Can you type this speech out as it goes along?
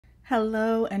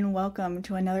Hello and welcome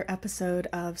to another episode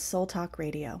of Soul Talk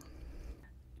Radio.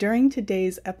 During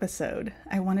today's episode,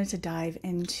 I wanted to dive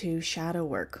into shadow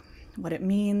work, what it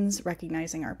means,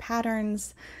 recognizing our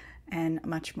patterns, and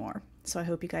much more. So I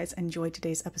hope you guys enjoyed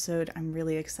today's episode. I'm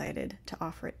really excited to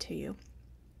offer it to you.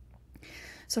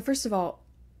 So first of all,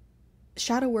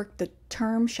 shadow work, the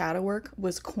term shadow work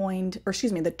was coined,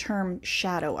 the term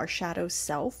shadow, our shadow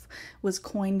self, was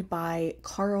coined by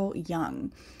Carl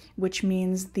Jung, which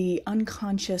means the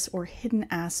unconscious or hidden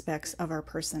aspects of our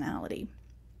personality.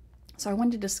 So I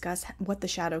wanted to discuss what the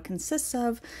shadow consists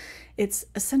of. It's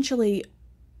essentially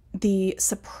the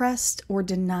suppressed or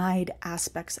denied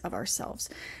aspects of ourselves.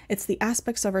 It's the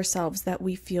aspects of ourselves that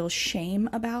we feel shame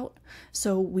about,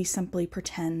 so we simply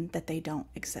pretend that they don't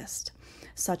exist,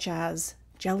 such as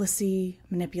jealousy,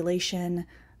 manipulation,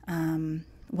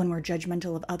 when we're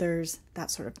judgmental of others, that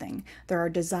sort of thing. There are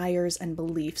desires and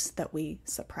beliefs that we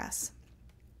suppress.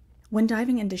 When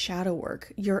diving into shadow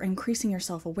work, you're increasing your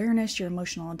self-awareness, your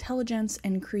emotional intelligence,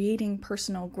 and creating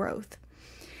personal growth.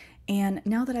 And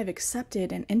now that I've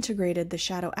accepted and integrated the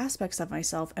shadow aspects of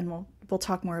myself, and we'll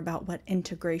talk more about what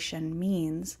integration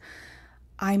means,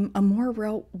 I'm a more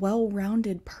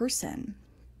well-rounded person.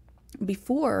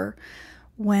 Before,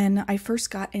 when I first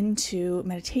got into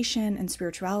meditation and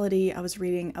spirituality, I was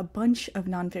reading a bunch of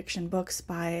nonfiction books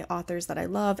by authors that I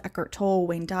love: Eckhart Tolle,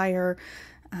 Wayne Dyer,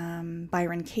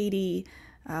 Byron Katie,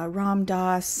 Ram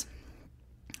Dass.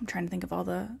 I'm trying to think of all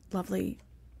the lovely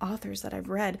authors that I've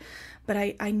read, but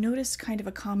I noticed kind of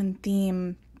a common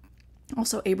theme,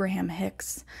 also Abraham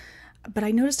Hicks, but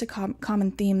I noticed a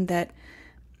common theme that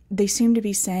they seem to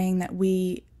be saying that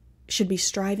we should be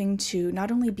striving to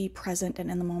not only be present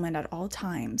and in the moment at all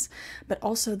times, but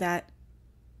also that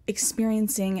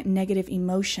experiencing negative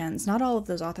emotions, not all of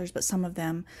those authors, but some of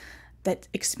them, that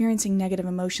experiencing negative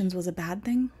emotions was a bad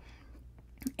thing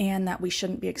and that we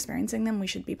shouldn't be experiencing them. We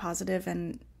should be positive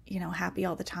and, happy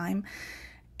all the time.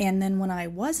 And then when I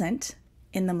wasn't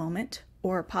in the moment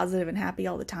or positive and happy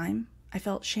all the time, I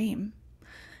felt shame.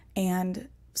 And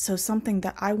so something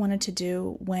that I wanted to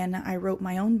do when I wrote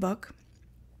my own book,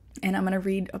 and I'm going to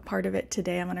read a part of it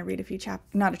today. I'm going to read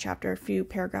a few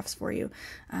paragraphs for you,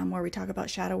 where we talk about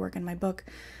shadow work in my book.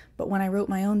 But when I wrote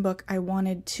my own book, I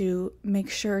wanted to make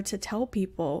sure to tell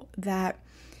people that,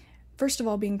 first of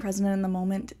all, being present in the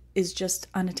moment is just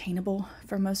unattainable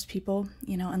for most people,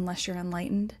 unless you're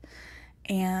enlightened.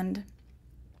 And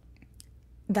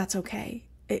that's okay.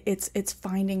 It's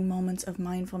finding moments of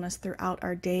mindfulness throughout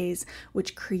our days,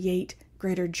 which create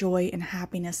greater joy and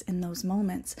happiness in those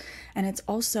moments. And it's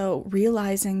also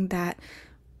realizing that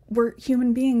we're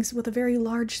human beings with a very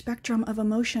large spectrum of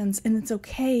emotions, and it's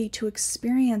okay to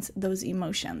experience those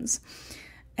emotions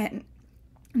and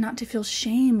not to feel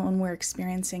shame when we're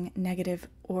experiencing negative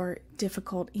or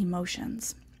difficult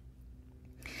emotions.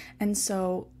 And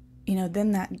so,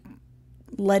 then that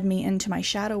led me into my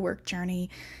shadow work journey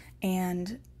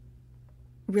and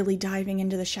really diving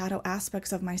into the shadow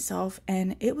aspects of myself.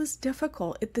 And it was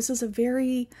difficult. This isn't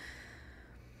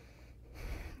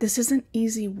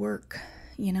easy work,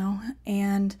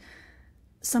 and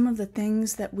some of the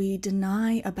things that we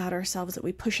deny about ourselves, that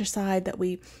we push aside, that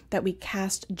we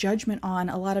cast judgment on,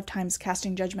 a lot of times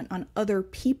casting judgment on other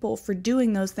people for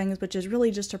doing those things, which is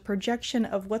really just a projection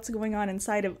of what's going on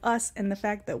inside of us, and the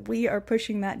fact that we are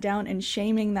pushing that down and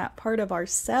shaming that part of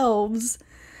ourselves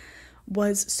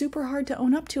was super hard to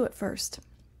own up to at first.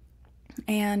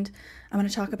 And I'm going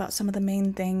to talk about some of the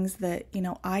main things that,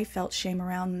 I felt shame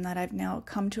around and that I've now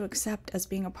come to accept as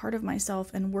being a part of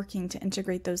myself and working to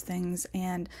integrate those things,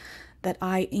 and that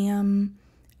I am,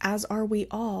 as are we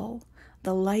all,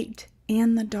 the light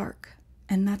and the dark,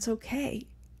 and that's okay.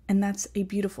 And that's a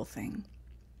beautiful thing.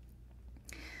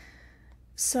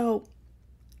 So,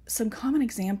 some common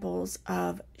examples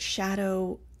of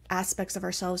shadow aspects of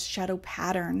ourselves, shadow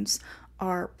patterns,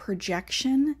 are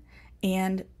projection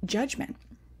and judgment.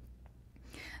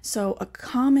 So a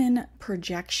common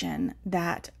projection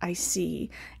that I see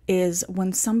is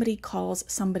when somebody calls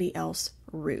somebody else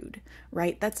rude,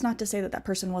 right? That's not to say that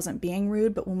person wasn't being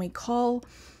rude, but when we call...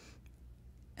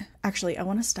 Actually, I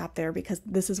want to stop there because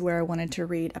this is where I wanted to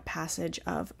read a passage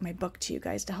of my book to you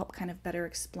guys to help kind of better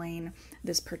explain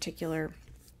this particular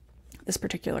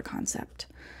concept.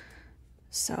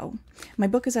 So my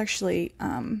book is actually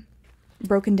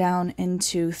broken down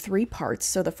into 3 parts.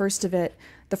 So the first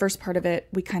part of it,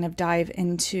 we kind of dive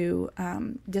into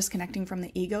disconnecting from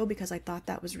the ego, because I thought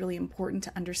that was really important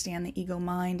to understand the ego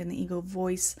mind and the ego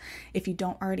voice. If you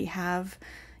don't already have,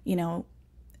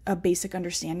 a basic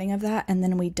understanding of that. And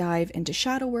then we dive into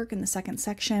shadow work in the second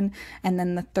section. And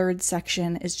then the third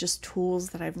section is just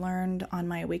tools that I've learned on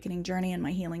my awakening journey and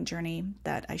my healing journey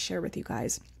that I share with you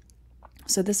guys.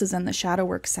 So this is in the shadow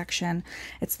work section.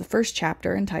 It's the first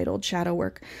chapter entitled Shadow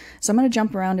Work. So I'm going to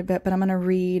jump around a bit, but I'm going to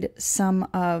read some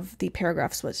of the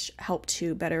paragraphs which help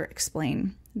to better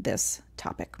explain this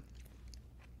topic.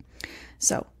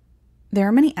 So there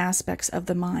are many aspects of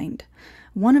the mind,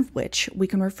 one of which we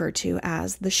can refer to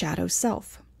as the shadow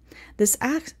self. This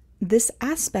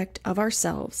aspect of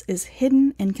ourselves is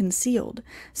hidden and concealed,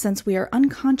 since we are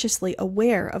unconsciously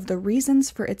aware of the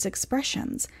reasons for its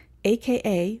expressions,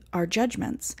 aka our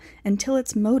judgments, until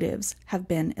its motives have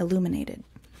been illuminated.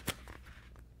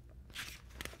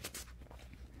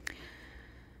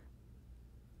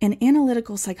 In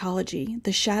analytical psychology,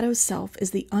 the shadow self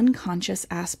is the unconscious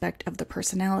aspect of the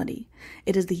personality.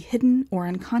 It is the hidden or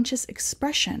unconscious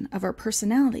expression of our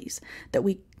personalities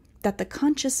that the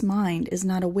conscious mind is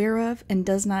not aware of and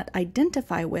does not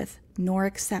identify with nor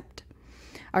accept.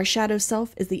 Our shadow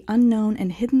self is the unknown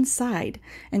and hidden side,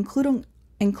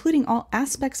 including all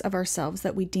aspects of ourselves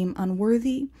that we deem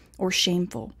unworthy or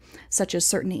shameful, such as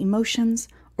certain emotions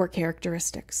or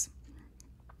characteristics.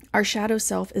 Our shadow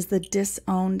self is the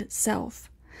disowned self.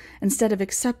 Instead of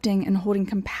accepting and holding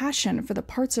compassion for the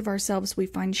parts of ourselves we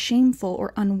find shameful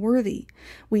or unworthy,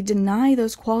 we deny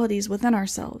those qualities within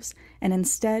ourselves, and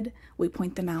instead we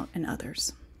point them out in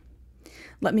others.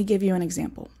 Let me give you an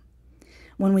example.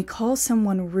 When we call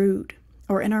someone rude,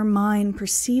 or in our mind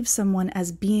perceive someone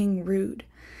as being rude,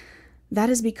 that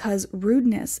is because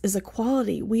rudeness is a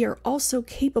quality we are also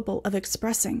capable of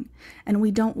expressing, and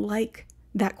we don't like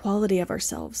that quality of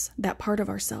ourselves, that part of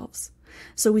ourselves.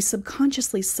 So we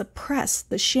subconsciously suppress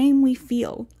the shame we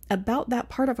feel about that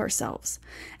part of ourselves,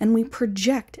 and we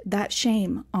project that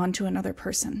shame onto another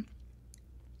person.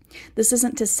 This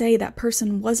isn't to say that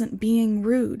person wasn't being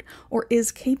rude or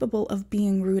is capable of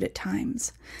being rude at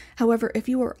times. However, if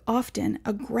you are often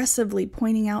aggressively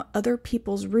pointing out other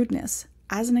people's rudeness,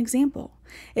 as an example,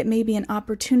 it may be an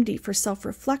opportunity for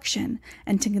self-reflection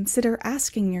and to consider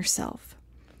asking yourself,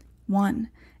 1.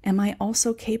 Am I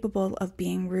also capable of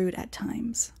being rude at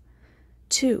times?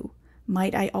 2.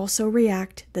 Might I also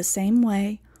react the same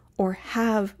way or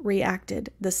have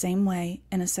reacted the same way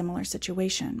in a similar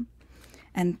situation?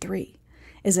 And 3.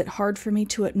 Is it hard for me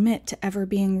to admit to ever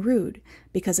being rude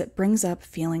because it brings up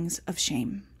feelings of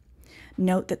shame?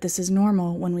 Note that this is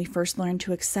normal when we first learn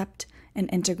to accept and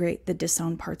integrate the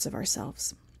disowned parts of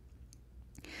ourselves.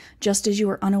 Just as you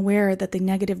are unaware that the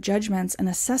negative judgments and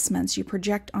assessments you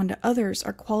project onto others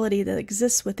are quality that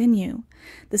exists within you,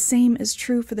 the same is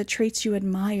true for the traits you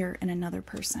admire in another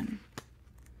person.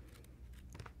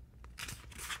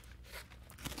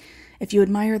 If you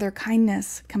admire their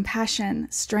kindness, compassion,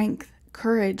 strength,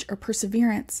 courage, or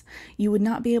perseverance, you would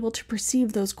not be able to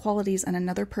perceive those qualities in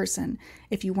another person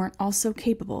if you weren't also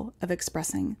capable of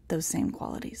expressing those same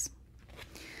qualities.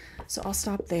 So I'll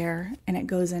stop there, and it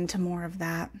goes into more of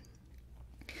that.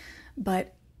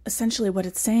 But essentially what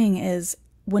it's saying is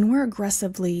when we're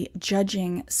aggressively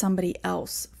judging somebody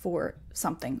else for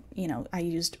something, I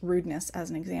used rudeness as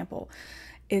an example,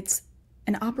 it's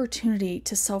an opportunity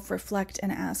to self-reflect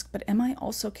and ask, but am I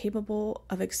also capable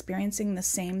of experiencing the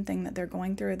same thing that they're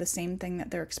going through, or the same thing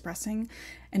that they're expressing?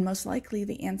 And most likely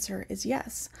the answer is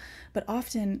yes. But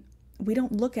often we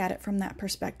don't look at it from that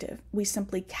perspective. We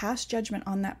simply cast judgment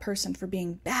on that person for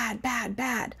being bad, bad,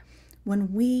 bad.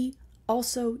 When we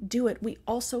also do it, we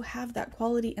also have that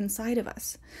quality inside of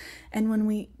us. And when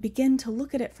we begin to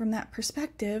look at it from that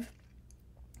perspective,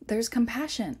 there's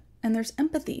compassion and there's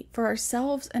empathy for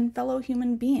ourselves and fellow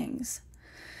human beings.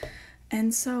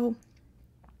 And so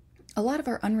a lot of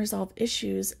our unresolved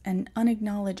issues and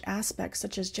unacknowledged aspects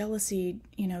such as jealousy,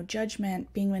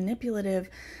 judgment, being manipulative,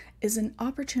 is an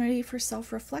opportunity for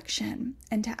self-reflection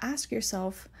and to ask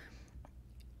yourself,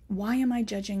 why am I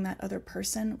judging that other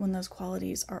person when those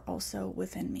qualities are also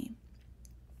within me?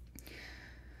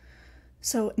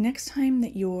 So next time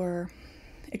that you're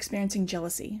experiencing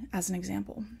jealousy, as an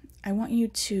example, I want you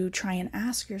to try and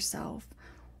ask yourself,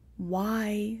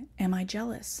 why am I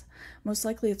jealous? Most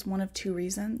likely it's one of two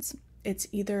reasons. It's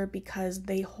either because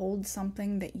they hold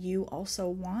something that you also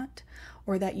want,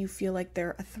 or that you feel like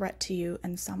they're a threat to you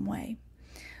in some way.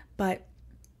 But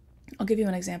I'll give you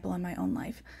an example in my own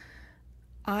life.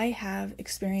 I have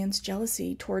experienced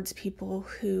jealousy towards people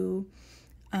who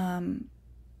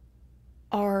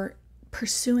are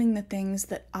pursuing the things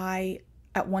that I,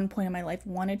 at one point in my life,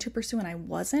 wanted to pursue and I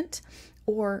wasn't,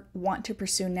 or want to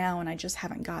pursue now and I just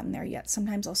haven't gotten there yet.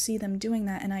 Sometimes I'll see them doing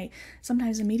that and I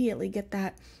sometimes immediately get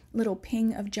that little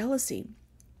ping of jealousy.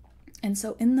 And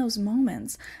so in those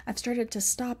moments, I've started to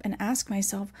stop and ask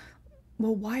myself,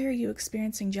 well, why are you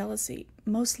experiencing jealousy?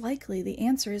 Most likely the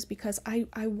answer is because I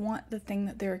want the thing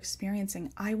that they're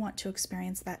experiencing. I want to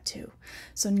experience that too.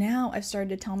 So now I've started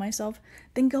to tell myself,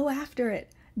 then go after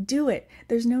it. Do it.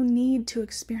 There's no need to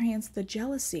experience the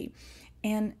jealousy.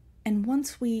 And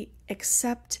once we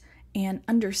accept and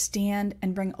understand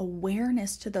and bring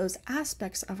awareness to those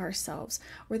aspects of ourselves,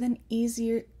 we're then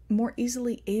more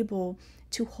easily able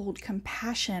to hold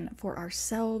compassion for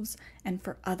ourselves and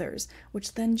for others,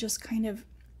 which then just kind of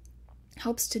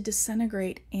helps to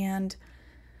disintegrate and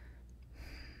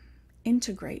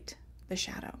integrate the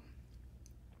shadow.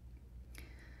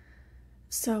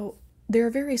 So there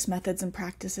are various methods and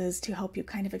practices to help you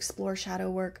kind of explore shadow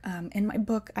work. In my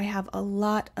book, I have a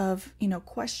lot of,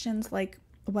 questions like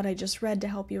what I just read to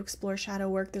help you explore shadow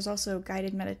work. There's also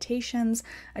guided meditations.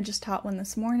 I just taught one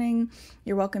this morning.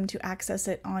 You're welcome to access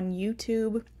it on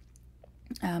YouTube.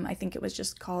 I think it was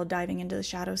just called Diving into the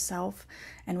Shadow Self,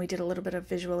 and we did a little bit of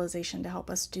visualization to help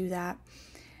us do that.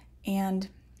 And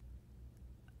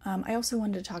I also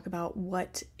wanted to talk about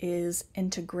what is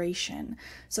integration.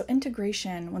 So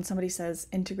integration, when somebody says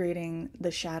integrating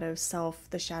the shadow self,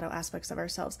 the shadow aspects of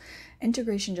ourselves,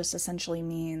 integration just essentially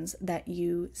means that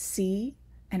you see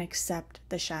and accept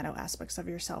the shadow aspects of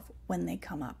yourself when they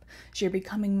come up. So you're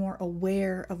becoming more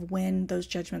aware of when those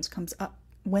judgments come up,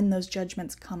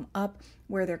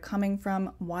 where they're coming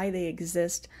from, why they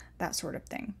exist, that sort of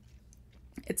thing.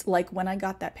 It's like when I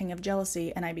got that ping of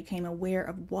jealousy and I became aware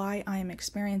of why I am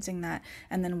experiencing that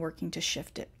and then working to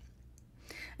shift it.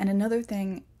 And another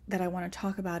thing that I want to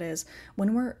talk about is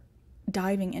when we're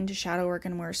diving into shadow work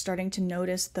and we're starting to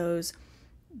notice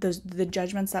the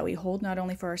judgments that we hold, not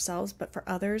only for ourselves but for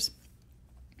others,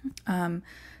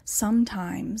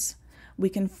 sometimes we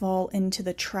can fall into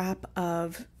the trap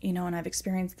of, and I've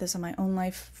experienced this in my own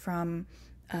life from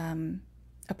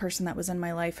a person that was in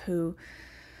my life who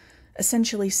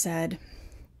essentially said,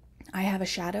 I have a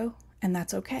shadow and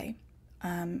that's okay.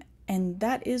 And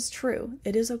that is true.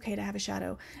 It is okay to have a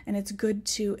shadow, and it's good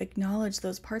to acknowledge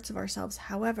those parts of ourselves.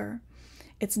 However,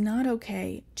 it's not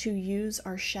okay to use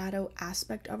our shadow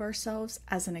aspect of ourselves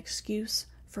as an excuse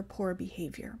for poor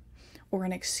behavior or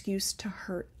an excuse to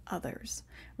hurt others,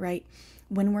 right?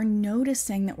 When we're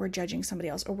noticing that we're judging somebody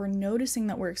else or we're noticing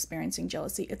that we're experiencing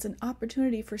jealousy, it's an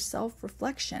opportunity for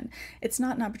self-reflection. It's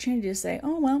not an opportunity to say,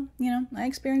 oh, well, I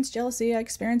experienced jealousy,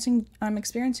 I'm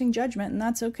experiencing judgment, and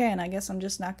that's okay, and I guess I'm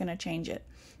just not going to change it.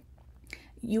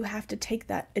 You have to take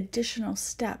that additional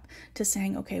step to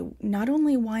saying, okay, not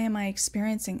only why am I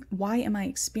experiencing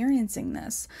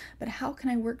this, but how can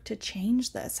I work to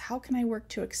change this? How can I work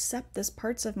to accept this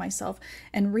parts of myself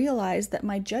and realize that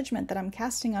my judgment that I'm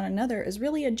casting on another is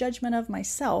really a judgment of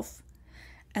myself,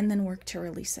 and then work to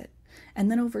release it. And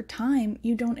then over time,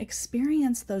 you don't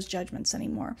experience those judgments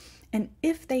anymore. And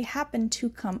if they happen to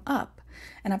come up,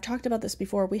 and I've talked about this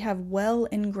before, we have well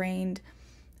ingrained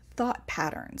thought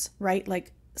patterns, right?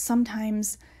 Like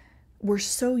sometimes we're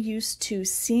so used to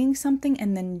seeing something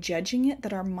and then judging it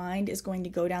that our mind is going to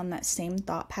go down that same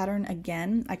thought pattern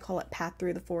again. I call it paths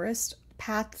through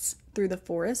the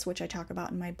forest, which I talk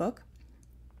about in my book.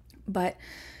 But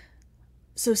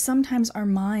so sometimes our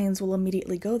minds will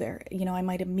immediately go there. I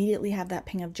might immediately have that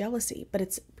ping of jealousy, but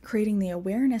it's creating the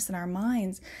awareness in our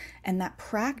minds and that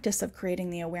practice of creating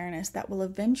the awareness that will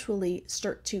eventually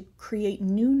start to create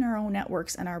new neural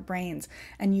networks in our brains,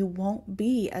 and you won't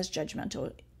be as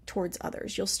judgmental towards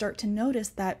others. You'll start to notice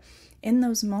that in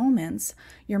those moments,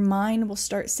 your mind will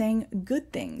start saying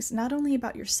good things, not only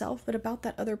about yourself, but about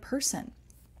that other person.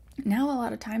 Now, a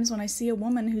lot of times when I see a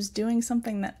woman who's doing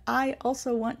something that I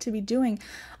also want to be doing,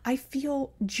 I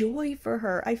feel joy for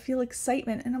her. I feel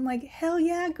excitement. And I'm like, hell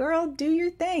yeah, girl, do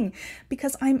your thing.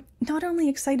 Because I'm not only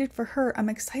excited for her, I'm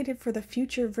excited for the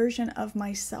future version of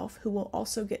myself who will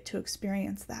also get to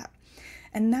experience that.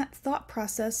 And that thought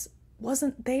process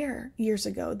wasn't there years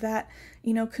ago. That,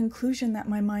 conclusion that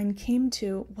my mind came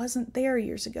to wasn't there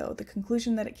years ago. The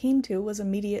conclusion that it came to was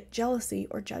immediate jealousy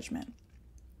or judgment.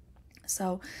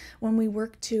 So when we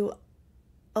work to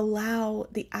allow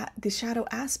the shadow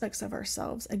aspects of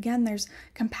ourselves, again, there's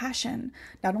compassion,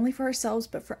 not only for ourselves,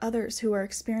 but for others who are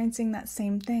experiencing that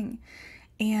same thing.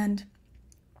 And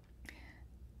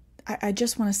I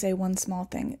just want to say one small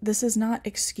thing. This is not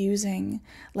excusing,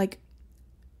 like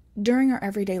during our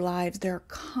everyday lives, there are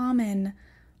common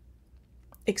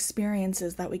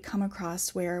experiences that we come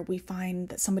across where we find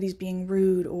that somebody's being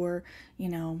rude or,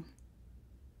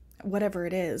 whatever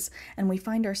it is, and we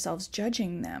find ourselves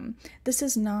judging them. This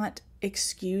is not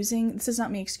this is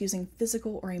not me excusing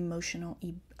physical or emotional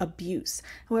abuse.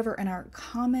 However, in our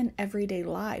common everyday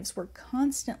lives, we're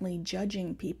constantly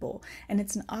judging people, and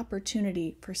it's an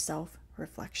opportunity for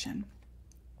self-reflection.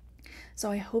 So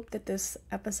I hope that this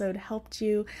episode helped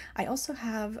you. I also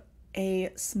have a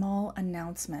small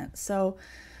announcement. So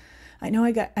I know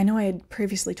I had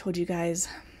previously told you guys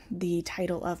the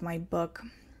title of my book,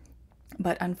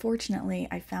 but unfortunately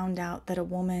I found out that a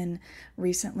woman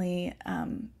recently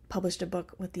published a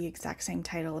book with the exact same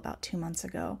title about 2 months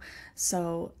ago.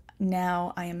 So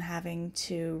now I am having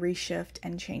to reshift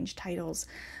and change titles.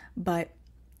 But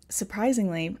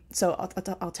surprisingly, so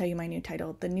I'll tell you my new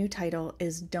title. The new title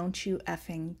is Don't You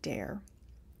Effing Dare.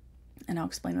 And I'll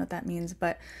explain what that means.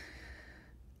 But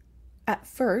at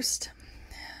first,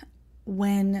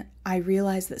 when I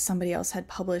realized that somebody else had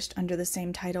published under the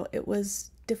same title, it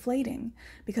was deflating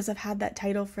because I've had that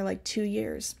title for like 2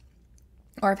 years,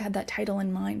 or I've had that title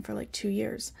in mind for like 2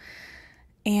 years.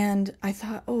 And I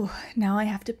thought, oh, now I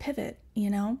have to pivot,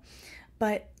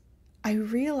 But I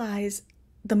realize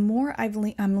the more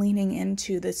I'm leaning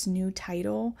into this new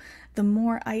title, the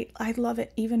more I love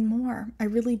it even more. I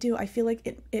really do. I feel like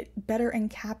it better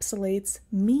encapsulates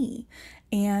me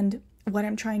and what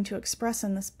I'm trying to express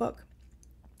in this book.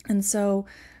 And so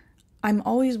I've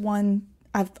always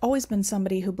been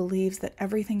somebody who believes that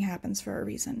everything happens for a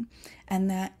reason,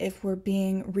 and that if we're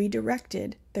being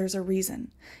redirected, there's a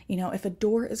reason. If a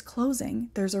door is closing,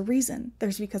 there's a reason.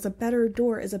 There's because a better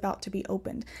door is about to be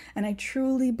opened. And I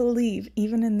truly believe,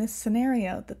 even in this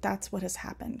scenario, that that's what has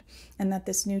happened, and that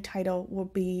this new title will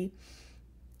be,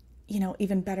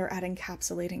 even better at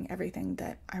encapsulating everything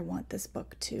that I want this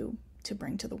book to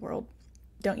bring to the world.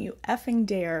 Don't You Effing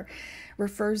Dare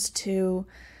refers to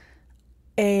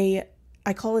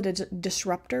I call it a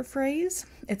disruptor phrase.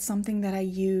 It's something that I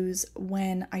use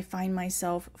when I find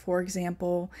myself, for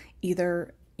example,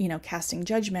 either, casting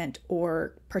judgment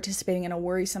or participating in a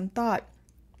worrisome thought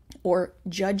or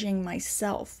judging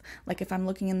myself. Like if I'm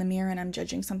looking in the mirror and I'm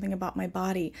judging something about my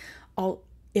body,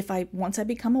 once I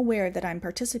become aware that I'm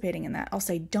participating in that, I'll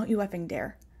say, don't you effing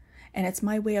dare. And it's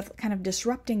my way of kind of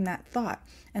disrupting that thought.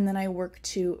 And then I work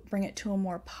to bring it to a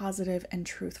more positive and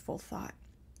truthful thought.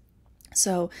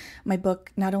 So my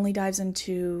book not only dives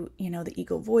into, the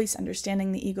ego voice,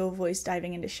 understanding the ego voice,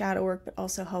 diving into shadow work, but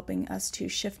also helping us to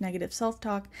shift negative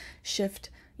self-talk, shift,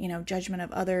 judgment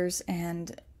of others,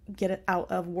 and get it out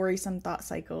of worrisome thought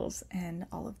cycles and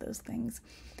all of those things.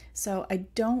 So I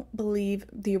don't believe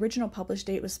the original published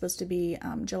date was supposed to be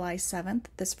July 7th,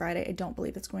 this Friday. I don't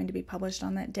believe it's going to be published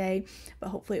on that day, but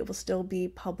hopefully it will still be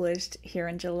published here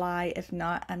in July. If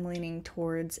not, I'm leaning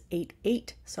towards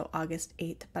 8/8, so August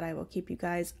 8th, but I will keep you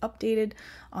guys updated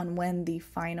on when the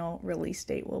final release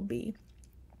date will be.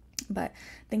 But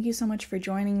thank you so much for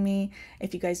joining me.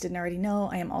 If you guys didn't already know,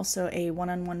 I am also a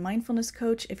one-on-one mindfulness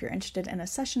coach. If you're interested in a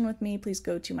session with me, please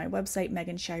go to my website,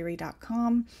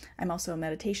 meganshirey.com. I'm also a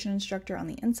meditation instructor on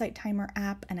the Insight Timer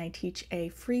app, and I teach a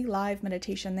free live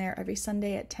meditation there every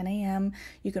Sunday at 10 a.m.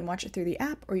 You can watch it through the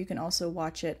app, or you can also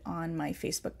watch it on my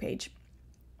Facebook page.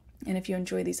 And if you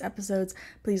enjoy these episodes,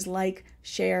 please like,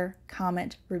 share,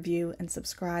 comment, review, and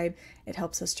subscribe. It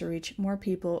helps us to reach more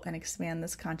people and expand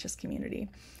this conscious community.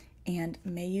 And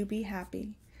may you be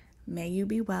happy, may you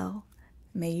be well,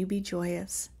 may you be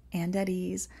joyous and at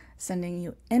ease, sending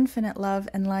you infinite love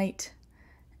and light.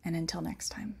 And until next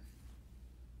time.